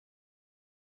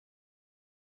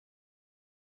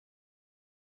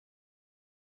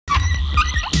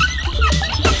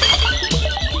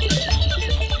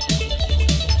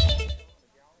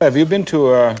Have you been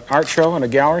to an art show in a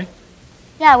gallery?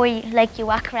 Yeah, where you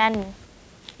walk around and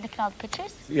look at all the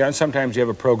pictures? Yeah, and sometimes you have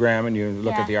a program and you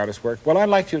look at the artist's work. Well, I'd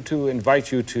like to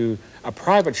invite you to a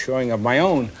private showing of my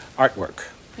own artwork.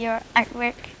 Your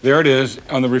artwork? There it is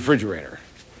on the refrigerator.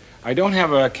 I don't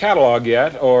have a catalog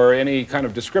yet or any kind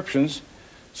of descriptions,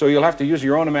 so you'll have to use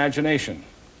your own imagination.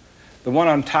 The one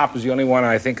on top is the only one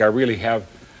I think I really have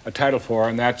a title for,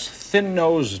 and that's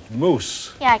Thin-Nosed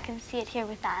Moose. Yeah, I can see it here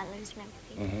with the antlers and everything.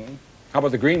 How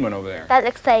about the green one over there? That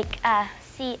looks like a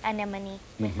sea anemone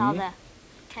with all the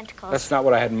tentacles. That's not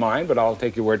what I had in mind, but I'll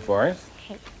take your word for it.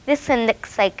 Okay. This one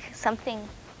looks like something,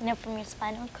 from your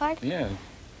spinal cord. Yeah.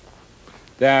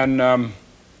 Then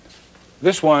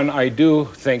this one I do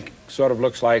think sort of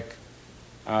looks like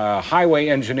a highway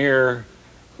engineer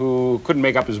who couldn't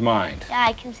make up his mind. Yeah,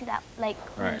 I can see that,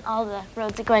 when all the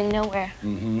roads are going nowhere.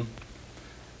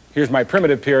 Here's my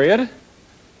primitive period.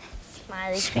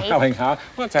 Smiley face. Smiling house.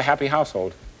 Well, it's a happy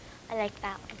household. I like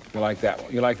that one. You like that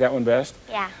one? You like that one best?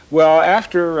 Yeah. Well,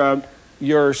 after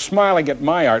you're smiling at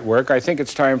my artwork, I think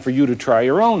it's time for you to try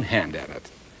your own hand at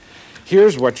it.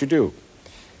 Here's what you do.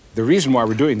 The reason why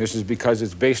we're doing this is because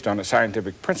it's based on a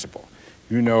scientific principle.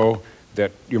 You know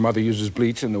that your mother uses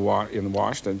bleach in the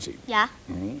wash, doesn't she? Yeah.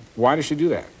 Why does she do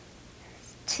that?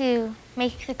 To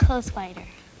make the clothes whiter.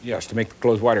 Yes, to make the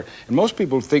clothes whiter. And most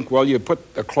people think, well, you put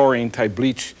a chlorine-type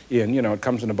bleach in, it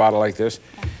comes in a bottle like this,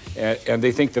 and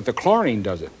they think that the chlorine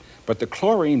does it. But the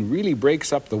chlorine really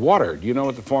breaks up the water. Do you know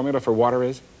what the formula for water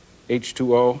is?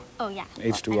 H2O? Oh, yeah.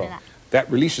 H2O. I know that.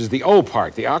 That releases the O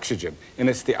part, the oxygen, and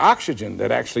it's the oxygen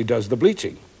that actually does the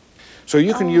bleaching. So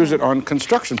you can use it on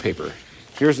construction paper.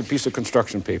 Here's a piece of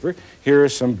construction paper. Here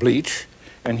is some bleach,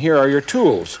 and here are your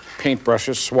tools,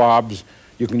 paintbrushes, swabs.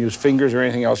 You can use fingers or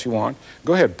anything else you want.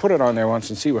 Go ahead, put it on there once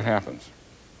and see what happens.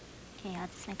 Okay, I'll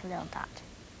just make a little dot.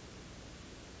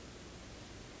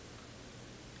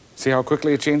 See how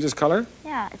quickly it changes color?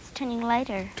 Yeah, it's turning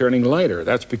lighter. Turning lighter.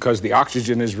 That's because the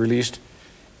oxygen is released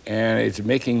and it's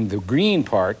making the green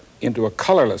part into a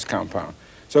colorless compound.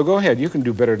 So go ahead, you can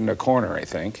do better than a corner, I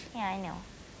think. Yeah, I know.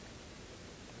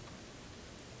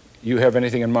 You have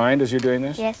anything in mind as you're doing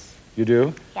this? Yes. You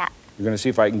do? Yeah. You're going to see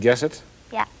if I can guess it?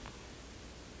 Yeah.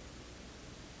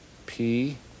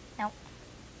 P? No.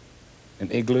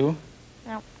 An igloo?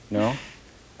 No. No?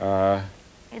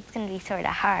 It's going to be sort of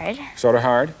hard. Sort of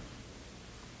hard?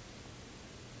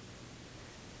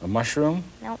 A mushroom?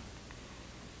 No.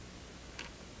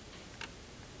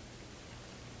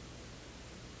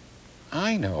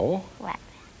 I know. What?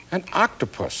 An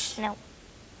octopus. No.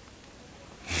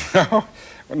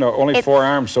 No, only 4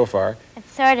 arms so far.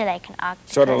 It's sort of like an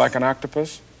octopus. Sort of like an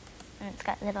octopus? And it's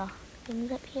got little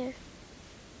things up here.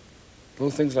 Little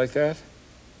things like that?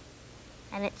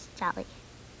 And it's jelly.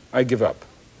 I give up.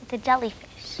 It's a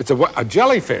jellyfish. It's a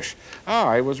jellyfish. Ah,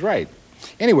 I was right.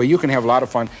 Anyway, you can have a lot of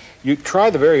fun. You try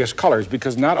the various colors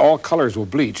because not all colors will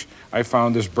bleach. I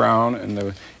found this brown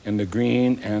and the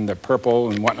green and the purple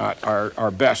and whatnot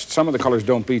are best. Some of the colors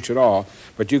don't bleach at all,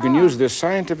 but you can use this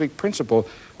scientific principle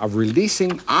of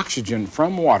releasing oxygen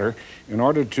from water in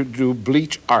order to do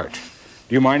bleach art.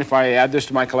 Do you mind if I add this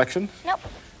to my collection? Nope.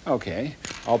 Okay,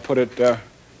 I'll put it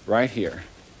right here.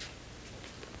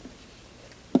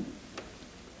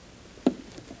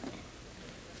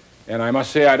 And I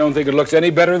must say, I don't think it looks any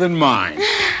better than mine.